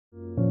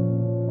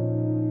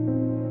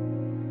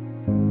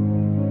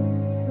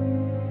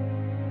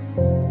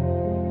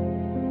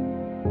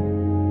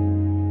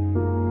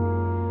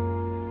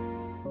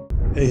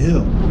Hey,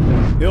 Hill.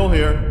 Hill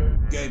here.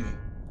 Gaming.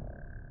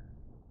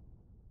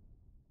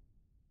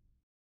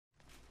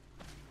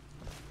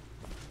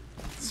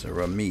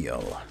 Sir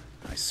Emil,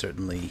 I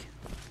certainly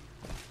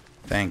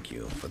thank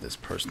you for this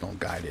personal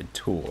guided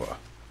tour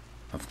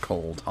of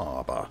Cold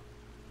Harbor.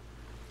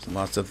 There's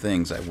lots of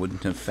things I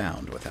wouldn't have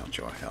found without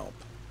your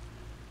help.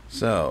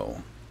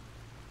 So,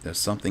 there's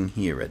something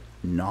here at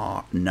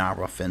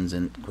Narafen's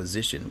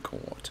Inquisition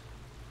Court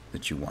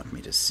that you want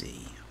me to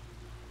see.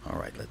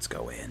 Alright, let's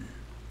go in.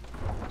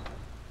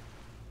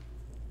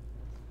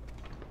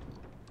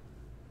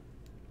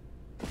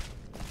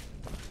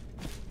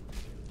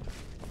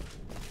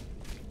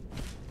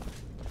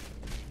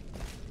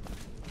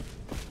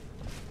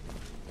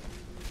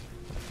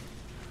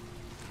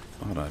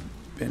 Thought I'd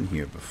been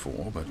here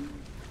before, but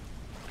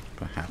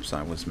perhaps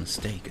I was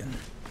mistaken.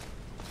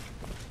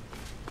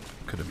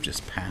 Could have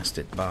just passed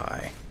it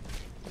by.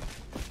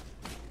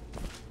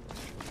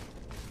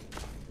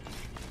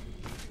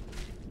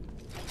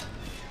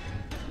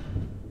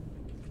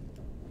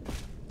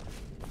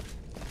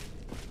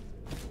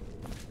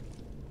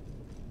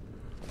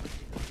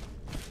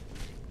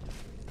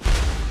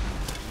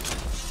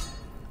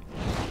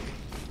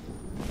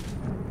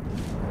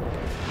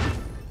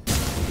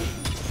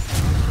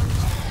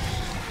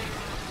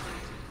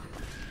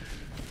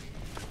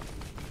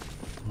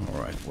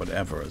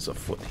 Whatever is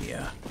afoot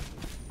here,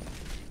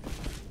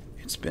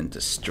 it's been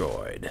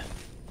destroyed.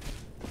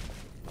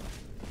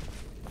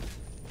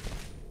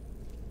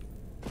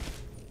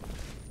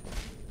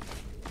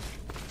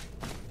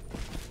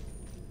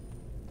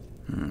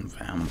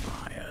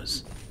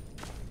 Vampires.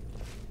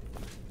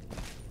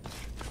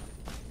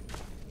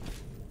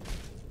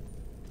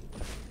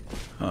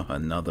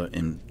 Another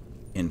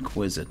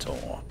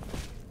Inquisitor.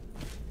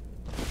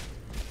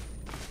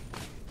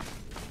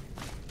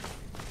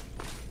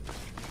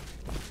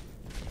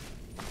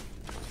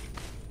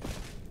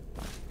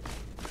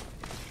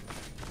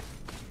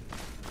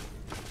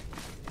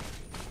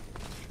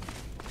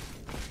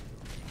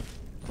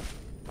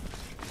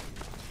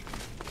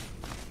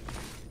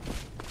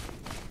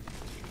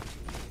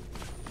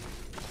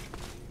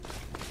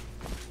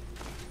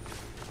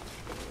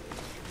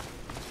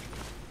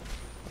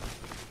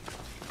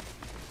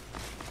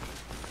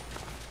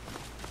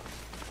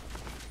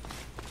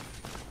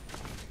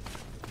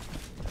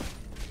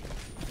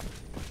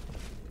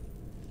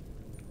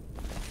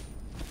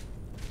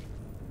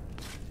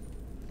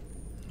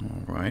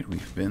 Alright,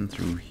 we've been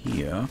through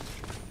here.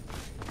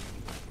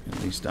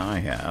 At least I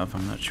have.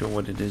 I'm not sure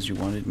what it is you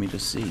wanted me to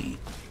see.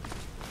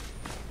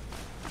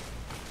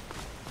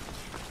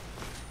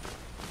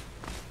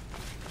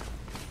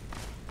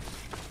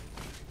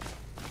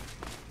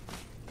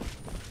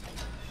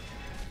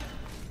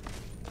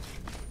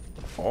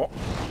 Oh.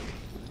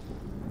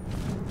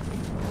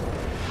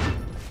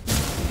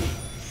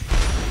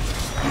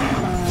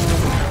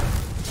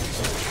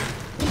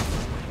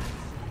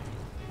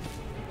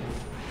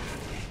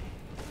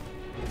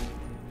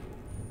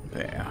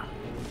 There.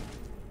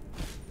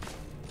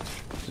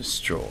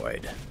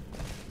 Destroyed.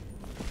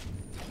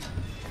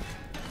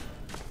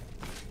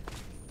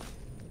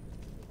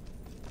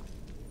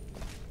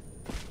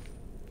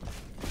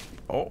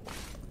 Oh.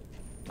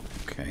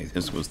 Okay,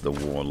 this was the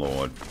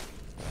warlord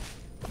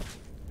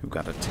who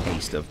got a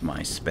taste of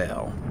my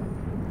spell.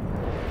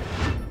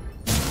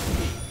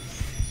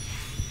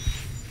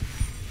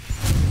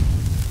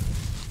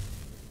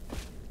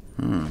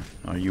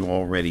 Are you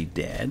already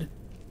dead?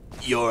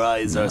 Your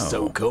eyes No. are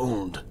so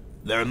cold.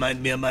 They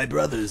remind me of my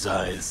brother's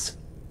eyes.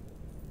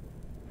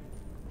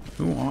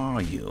 Who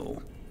are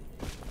you?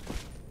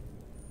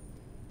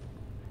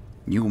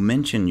 You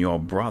mention your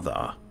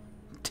brother.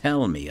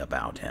 Tell me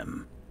about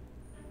him.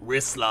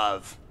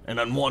 Rislav, an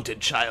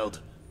unwanted child,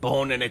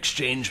 born in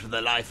exchange for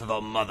the life of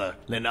our mother,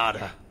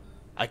 Lenata.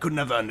 I could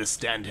never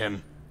understand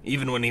him,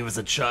 even when he was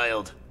a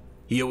child.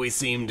 He always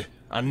seemed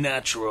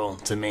unnatural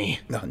to me.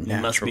 He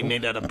must be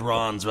made out of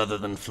bronze rather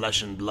than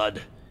flesh and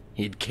blood.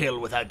 He'd kill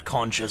without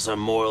conscience or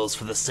morals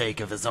for the sake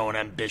of his own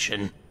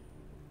ambition.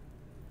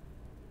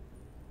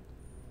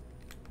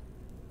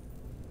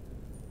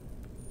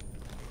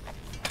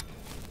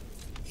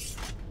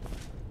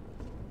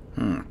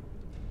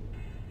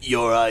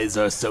 Your eyes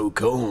are so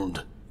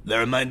cold. They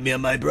remind me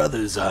of my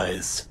brother's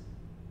eyes.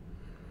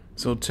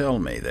 So tell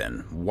me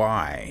then,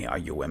 why are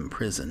you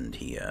imprisoned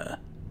here?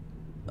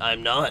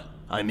 I'm not.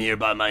 I'm here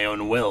by my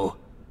own will.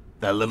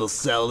 That little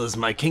cell is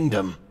my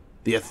kingdom,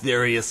 the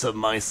Aetherius of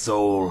my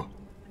soul,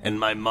 and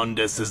my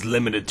mundus is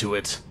limited to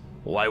it.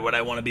 Why would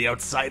I want to be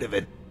outside of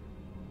it?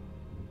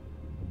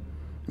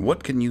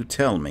 What can you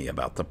tell me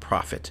about the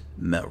prophet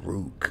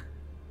Meruk?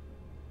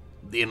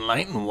 The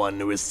enlightened one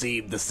who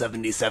received the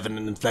 77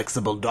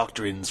 inflexible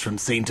doctrines from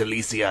Saint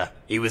Alicia.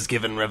 He was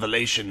given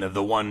revelation of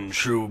the one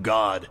true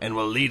God and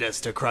will lead us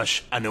to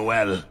crush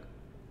Anuel.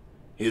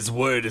 His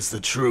word is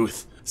the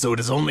truth, so it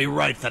is only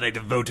right that I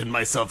devoted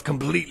myself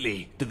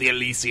completely to the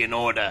Elysian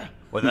Order.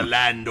 Whether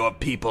land or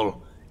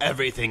people,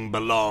 everything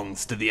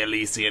belongs to the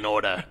Elysian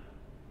Order.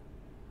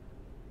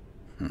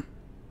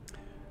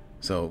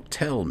 So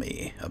tell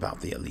me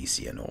about the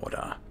Elysian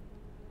Order.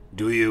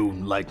 Do you,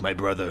 like my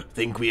brother,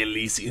 think we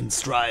Elysians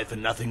strive for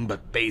nothing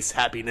but base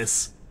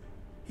happiness?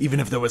 Even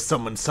if there was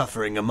someone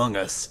suffering among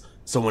us,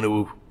 someone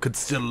who could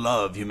still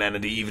love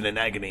humanity even in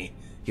agony,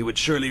 he would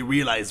surely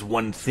realize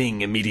one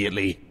thing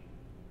immediately.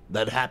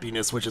 That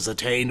happiness which is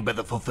attained by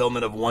the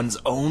fulfillment of one's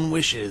own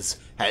wishes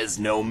has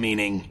no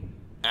meaning.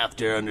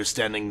 After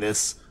understanding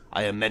this,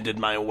 I amended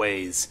my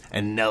ways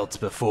and knelt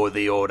before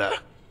the Order.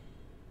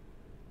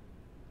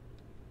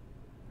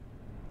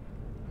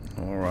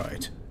 All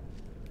right.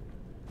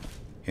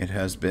 It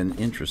has been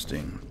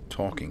interesting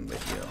talking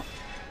with you.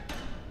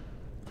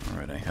 All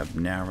right, I have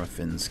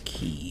Narafin's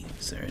key.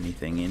 Is there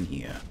anything in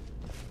here?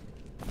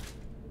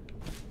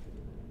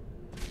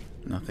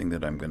 Nothing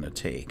that I'm going to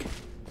take.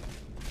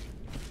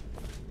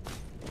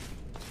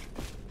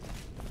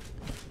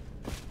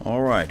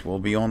 All right, we'll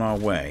be on our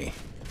way.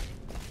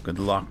 Good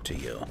luck to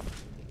you.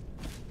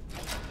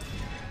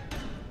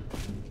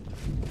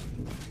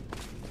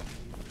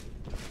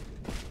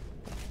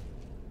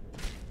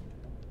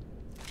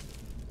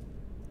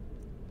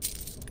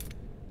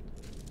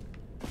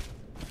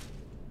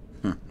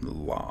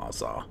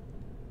 Laza.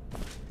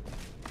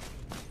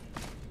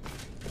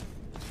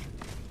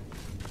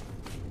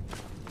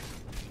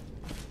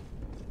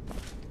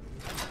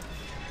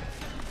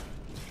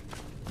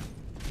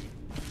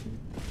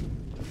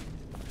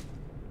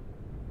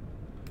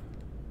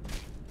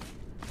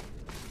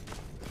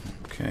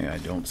 Okay, I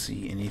don't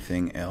see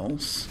anything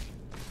else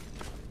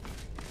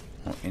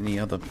or any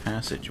other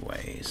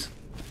passageways.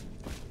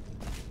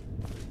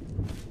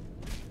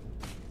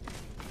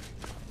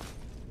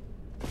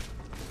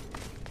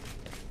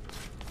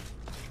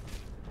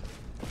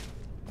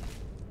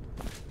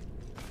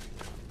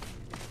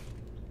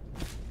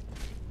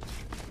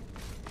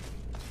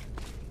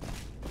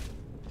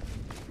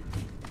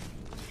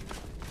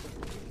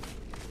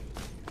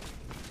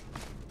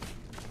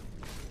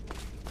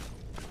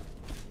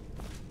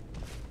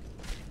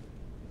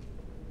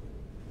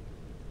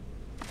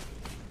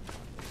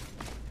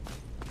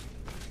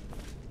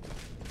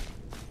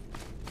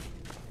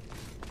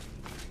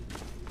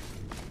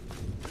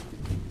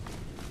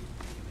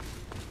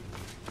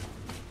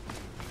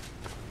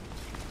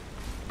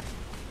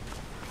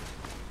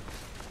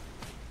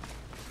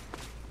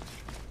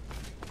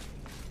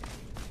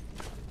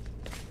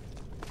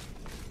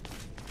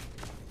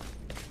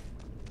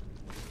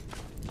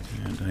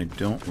 I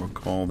don't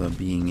recall there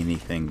being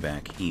anything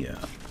back here.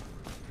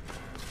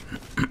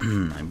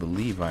 I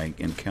believe I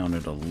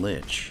encountered a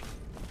lich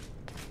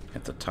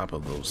at the top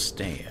of those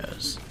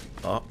stairs.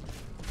 Oh,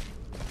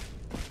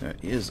 there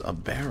is a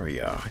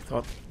barrier. I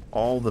thought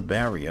all the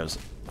barriers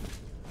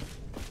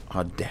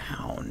are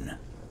down.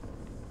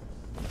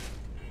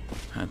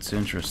 That's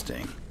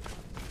interesting.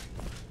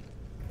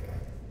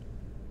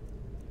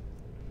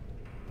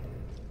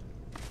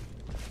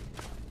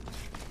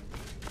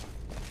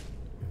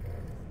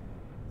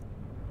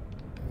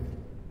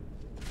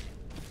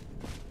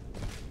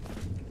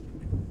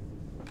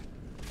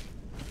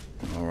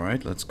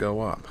 Alright, let's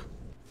go up.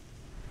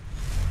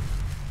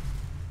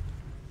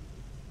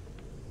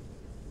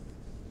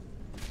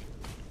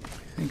 I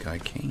think I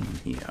came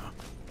here.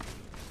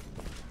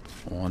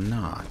 Or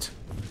not.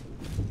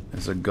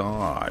 There's a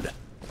guard.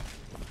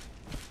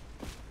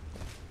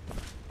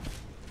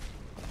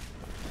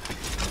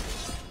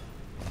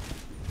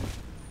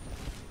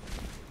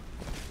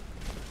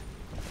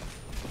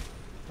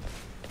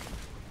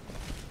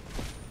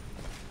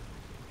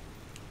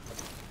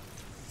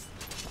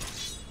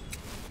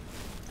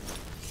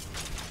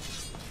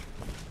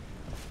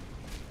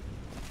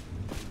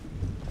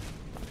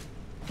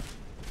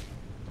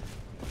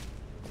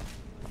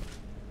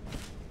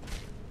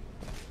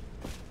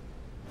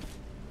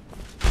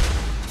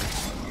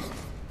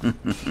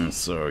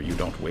 Sir, you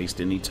don't waste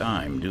any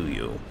time, do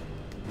you?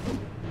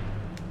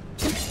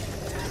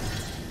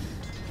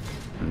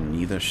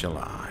 Neither shall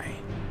I.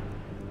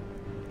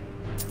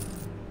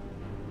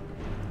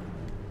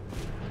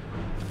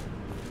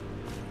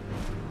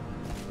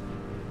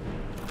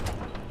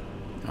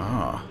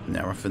 Ah,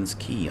 Narafin's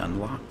key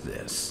unlocked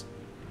this.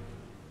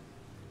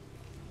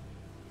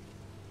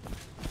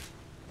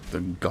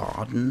 The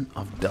Garden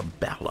of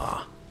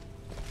Dibella.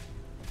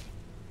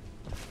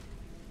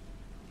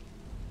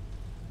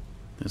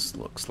 This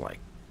looks like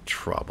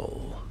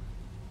trouble.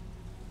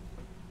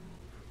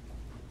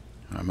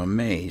 I'm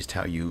amazed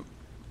how you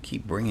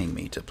keep bringing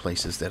me to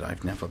places that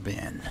I've never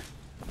been.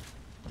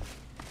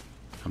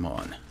 Come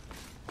on.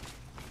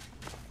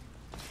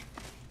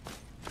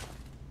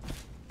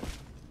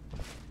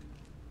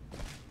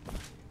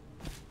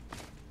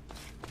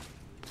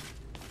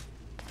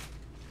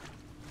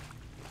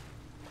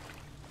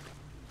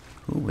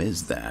 Who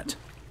is that?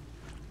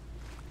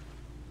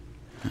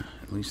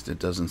 At least it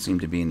doesn't seem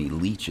to be any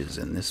leeches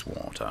in this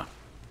water.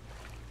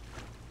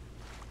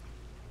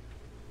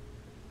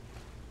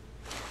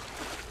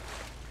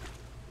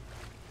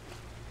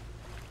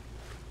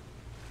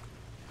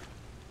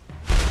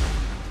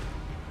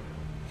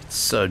 It's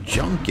Sir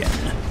Junkin.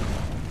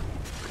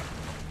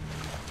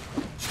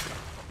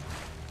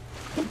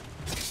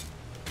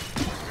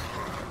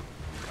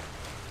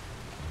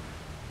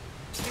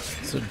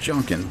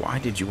 Junkin, why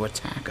did you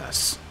attack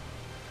us?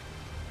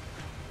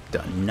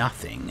 Done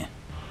nothing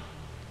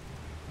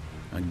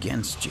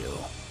against you.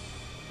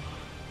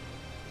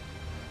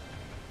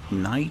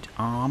 Knight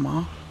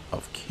Armor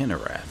of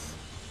Kinnereth.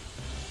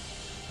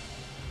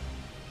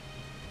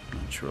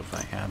 Not sure if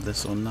I have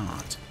this or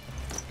not.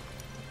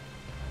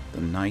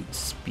 The Knight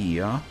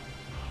Spear.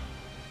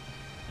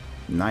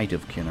 Knight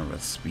of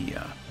Kinnereth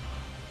Spear.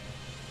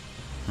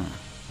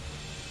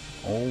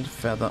 Old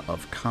Feather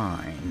of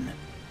Kine.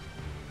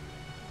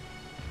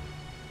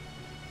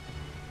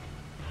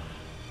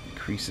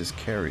 Increases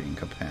carrying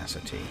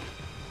capacity.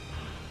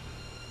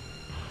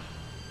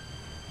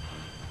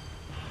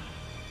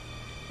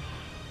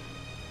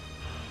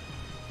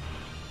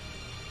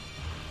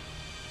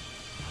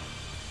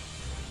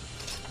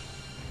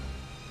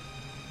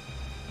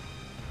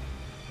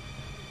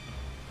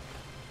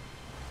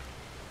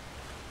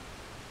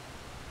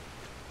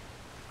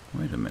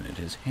 Wait a minute,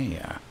 his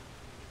hair.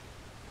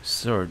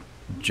 Sir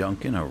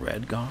Junkin, a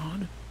red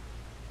god?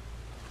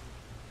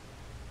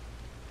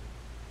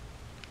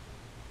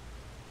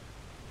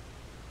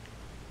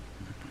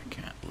 I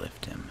can't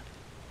lift him.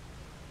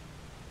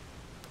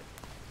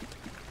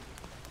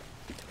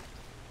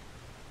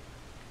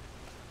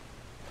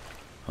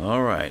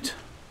 Alright.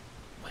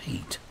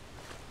 Wait.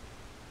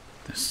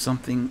 There's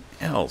something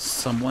else,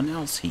 someone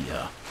else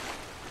here.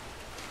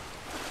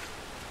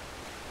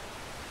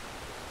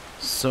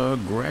 Sir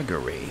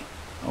Gregory.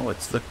 Oh,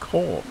 it's the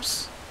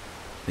corpse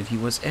that he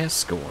was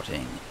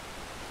escorting.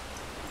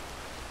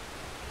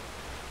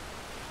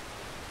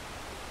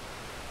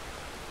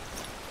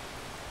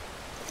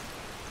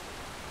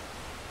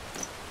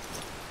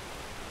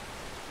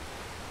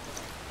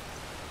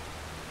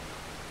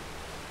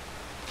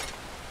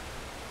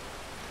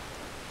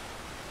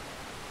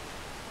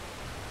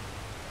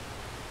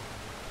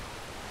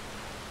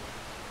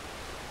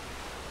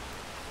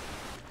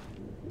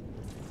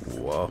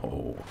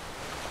 Whoa.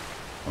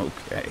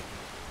 Okay.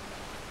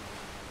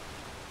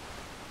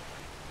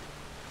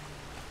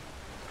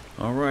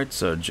 Alright,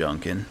 Sir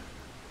Junkin.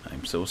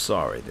 I'm so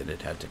sorry that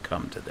it had to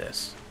come to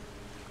this.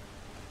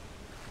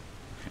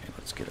 Okay,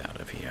 let's get out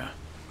of here.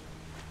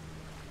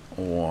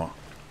 Or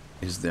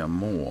is there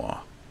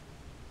more?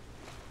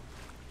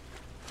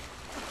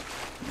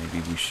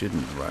 Maybe we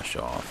shouldn't rush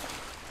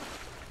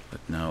off.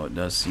 But no, it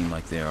does seem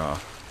like there are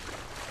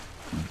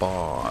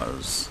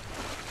bars.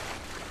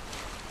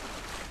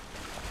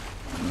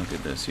 Look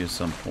at this. Here's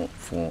some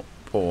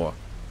poor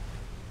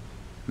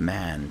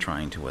man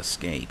trying to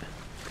escape.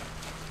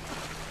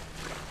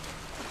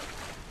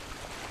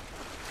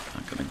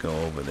 Not gonna go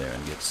over there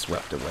and get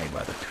swept away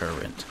by the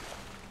current.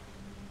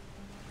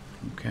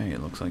 Okay,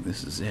 it looks like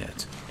this is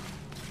it.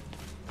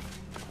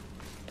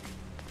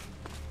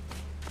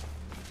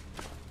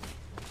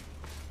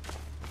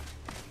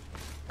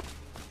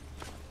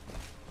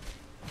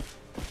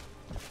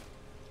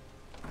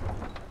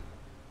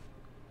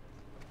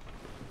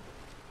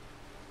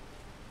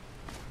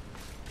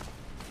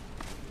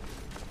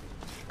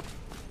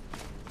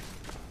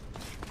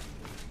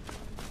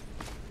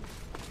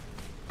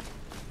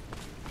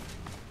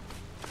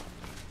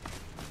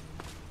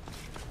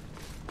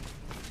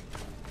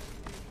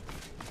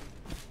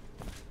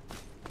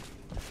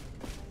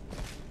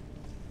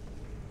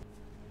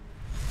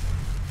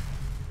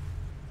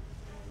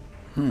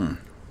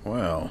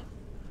 Well,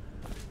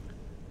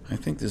 I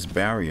think this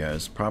barrier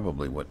is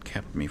probably what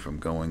kept me from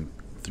going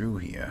through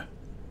here.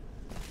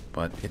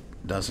 But it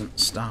doesn't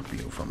stop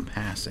you from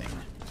passing.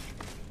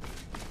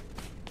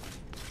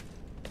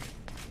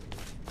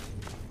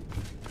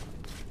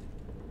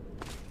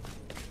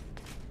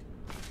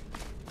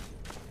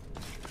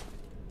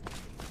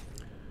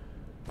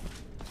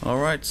 All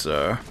right,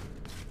 sir.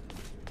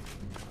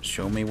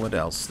 Show me what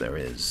else there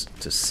is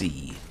to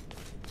see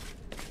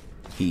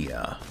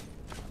here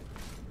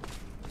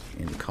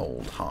in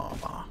Cold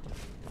Harbor.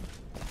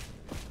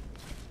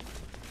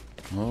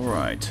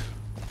 Alright.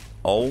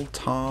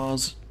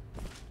 Altar's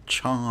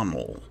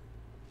Charnel.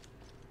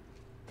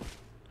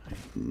 I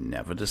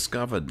never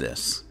discovered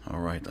this.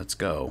 Alright, let's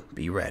go.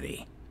 Be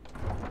ready.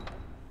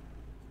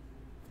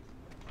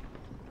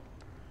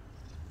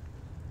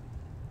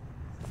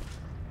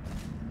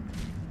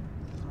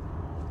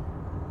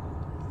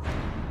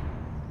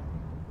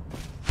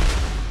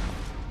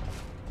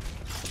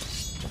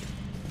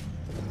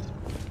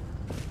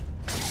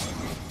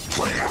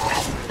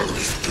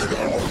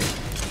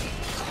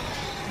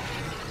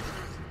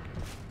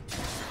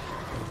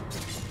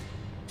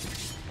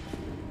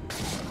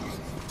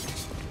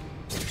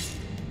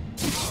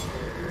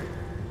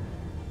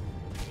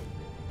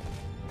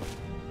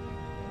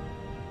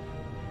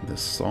 The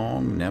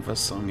song never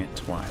sung at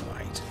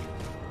twilight.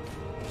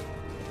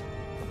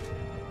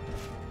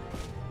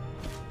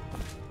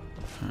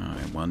 I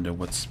wonder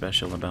what's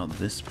special about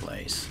this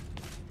place.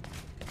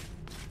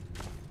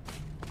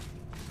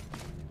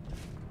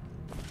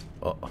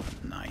 Oh,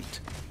 night.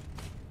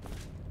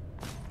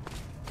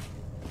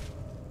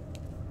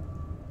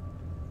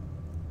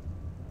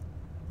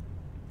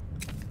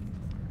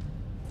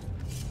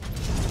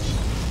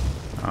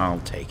 I'll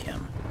take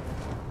him.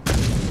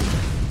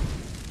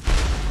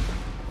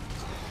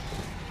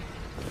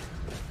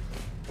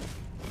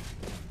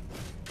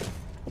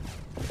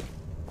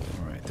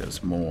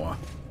 there's more.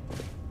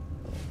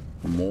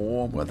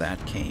 More where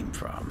that came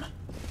from.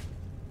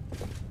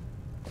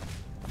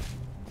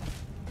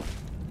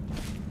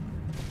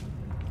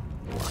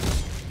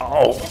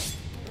 Oh!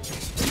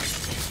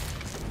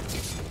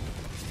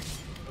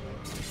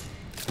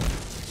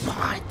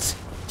 What?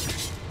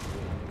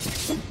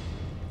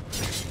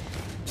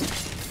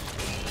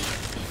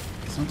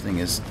 Something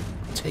is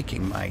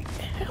taking my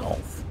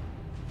health.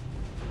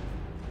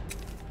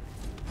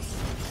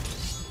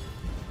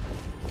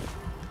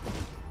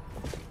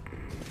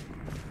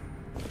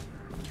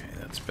 Okay,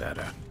 that's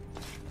better.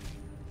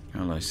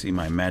 Well, I see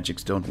my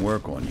magics don't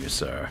work on you,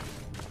 sir.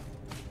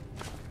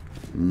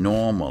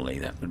 Normally,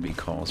 that would be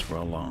cause for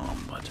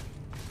alarm, but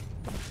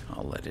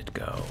I'll let it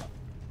go.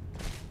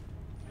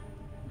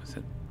 Is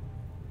it?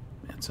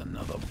 It's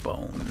another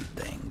bone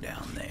thing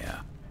down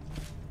there.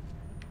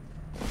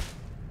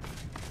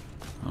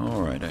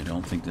 Alright, I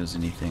don't think there's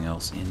anything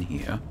else in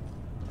here.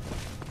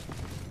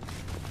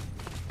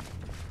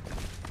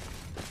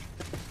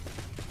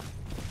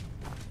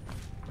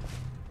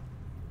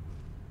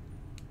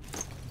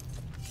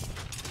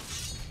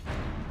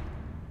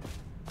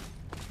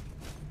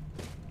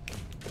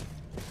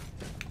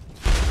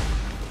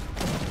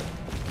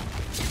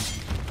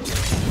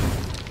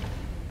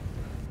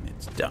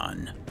 It's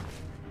done.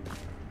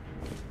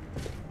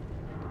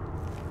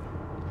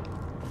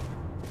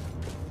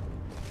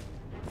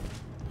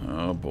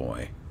 Oh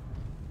boy.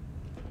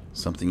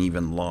 Something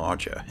even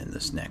larger in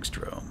this next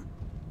room.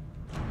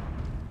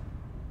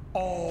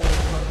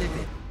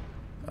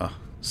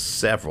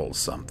 Several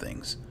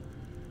somethings.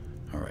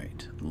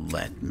 Alright,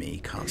 let me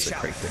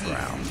consecrate the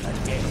ground.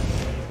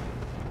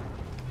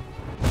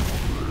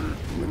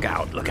 Look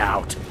out, look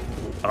out!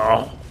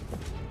 Oh!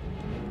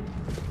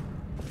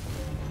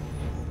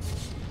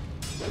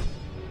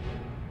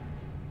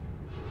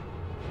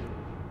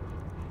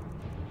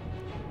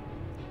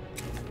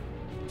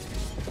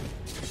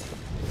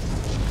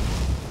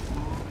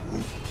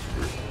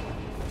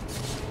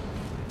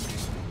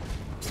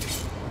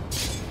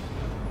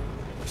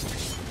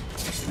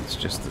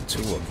 Just the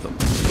two of them.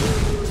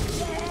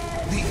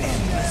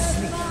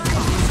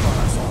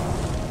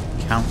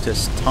 The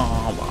Countess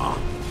Tala.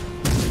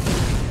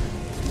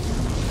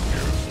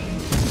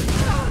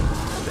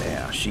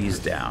 There, she's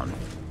down.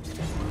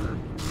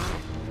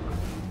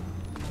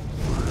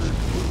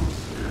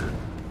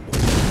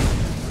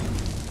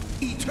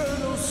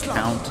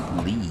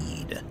 Count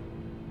lead.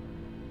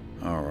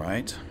 All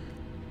right.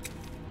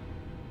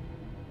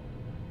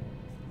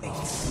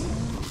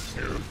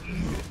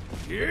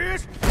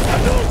 Yes.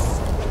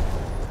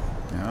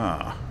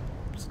 Ah,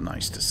 it's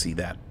nice to see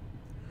that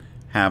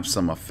have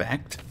some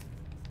effect.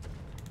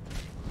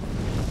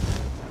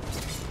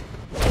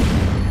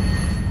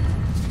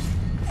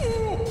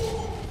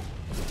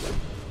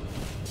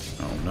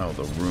 Oh no,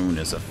 the rune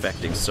is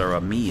affecting Sir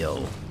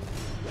Emil.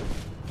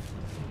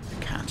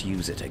 I can't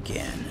use it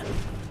again.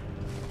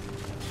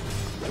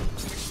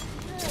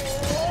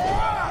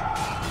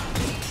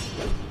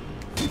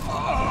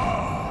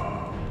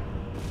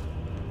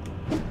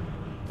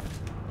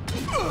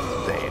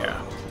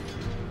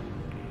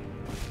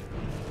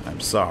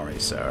 Sorry,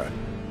 sir.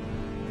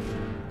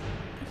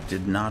 I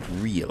did not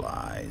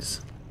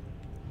realize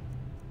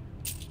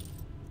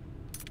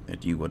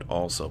that you would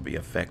also be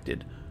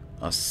affected.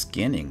 A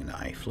skinning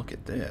knife. Look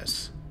at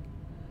this.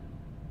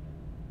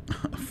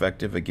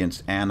 Effective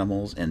against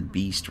animals and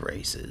beast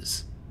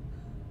races.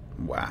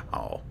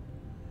 Wow.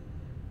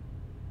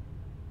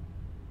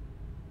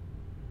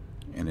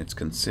 And it's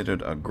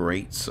considered a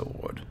great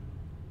sword.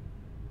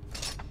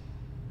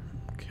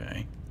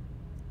 Okay.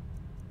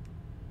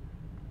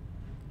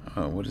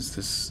 What is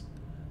this?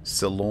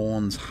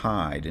 Ceylon's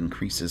hide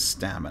increases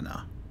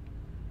stamina.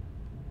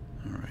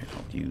 Alright,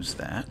 I'll use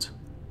that.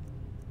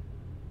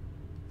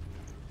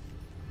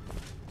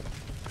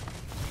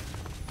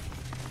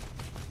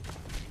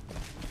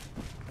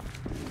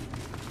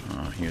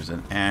 Here's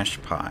an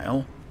ash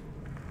pile.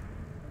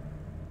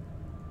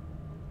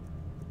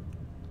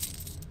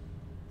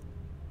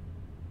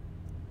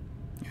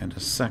 And a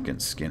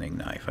second skinning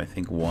knife. I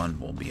think one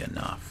will be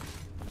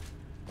enough.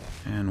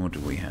 And what do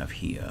we have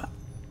here?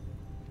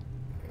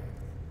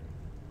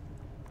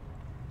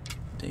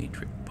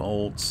 Daedric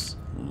bolts,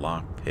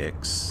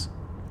 lockpicks.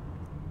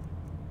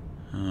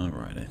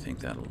 Alright, I think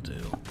that'll do.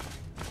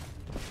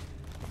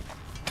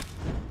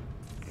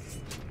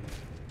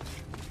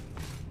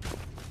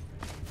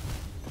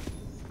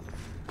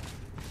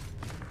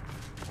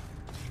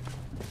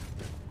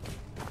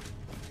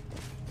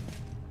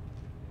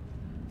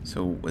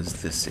 So,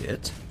 was this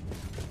it?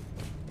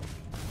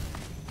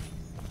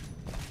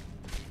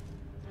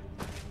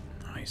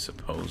 I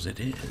suppose it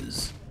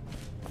is.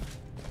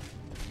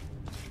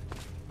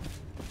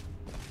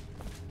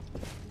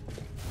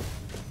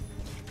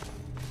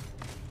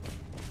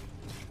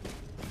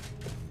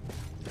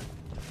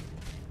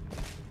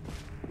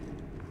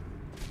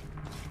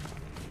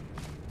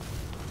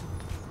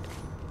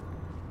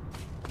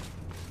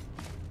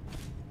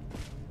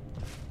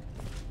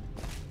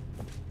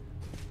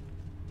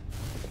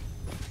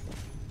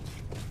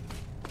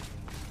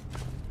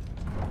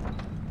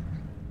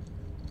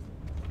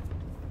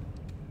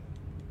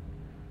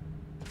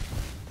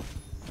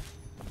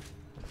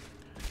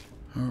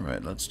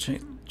 Alright, let's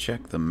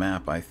check the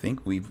map. I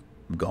think we've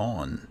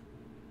gone,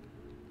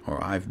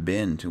 or I've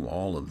been to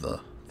all of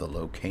the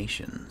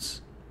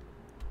locations.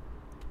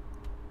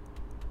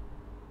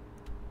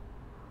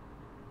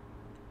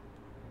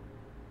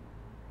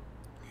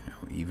 You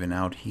know, even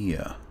out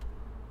here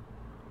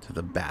to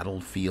the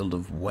battlefield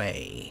of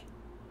Way.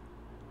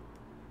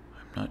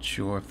 I'm not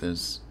sure if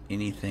there's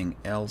anything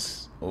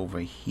else over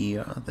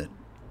here that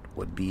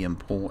would be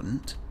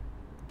important.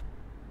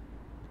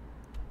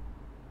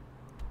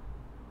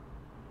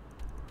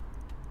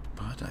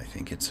 But I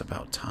think it's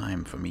about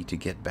time for me to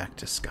get back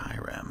to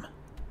Skyrim.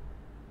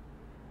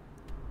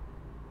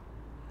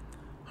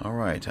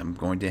 Alright, I'm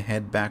going to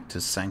head back to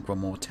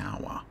Sancramore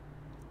Tower.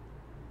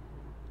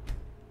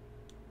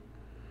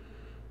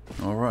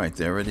 Alright,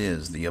 there it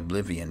is, the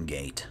Oblivion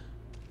Gate.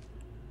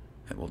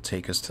 It will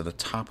take us to the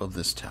top of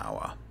this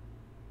tower.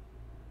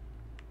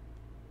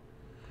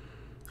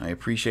 I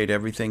appreciate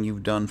everything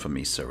you've done for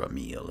me, Sir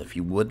Emil. If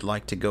you would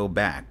like to go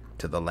back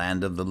to the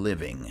land of the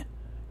living,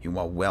 you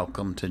are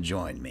welcome to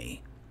join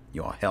me.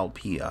 Your help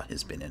here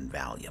has been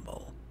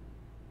invaluable.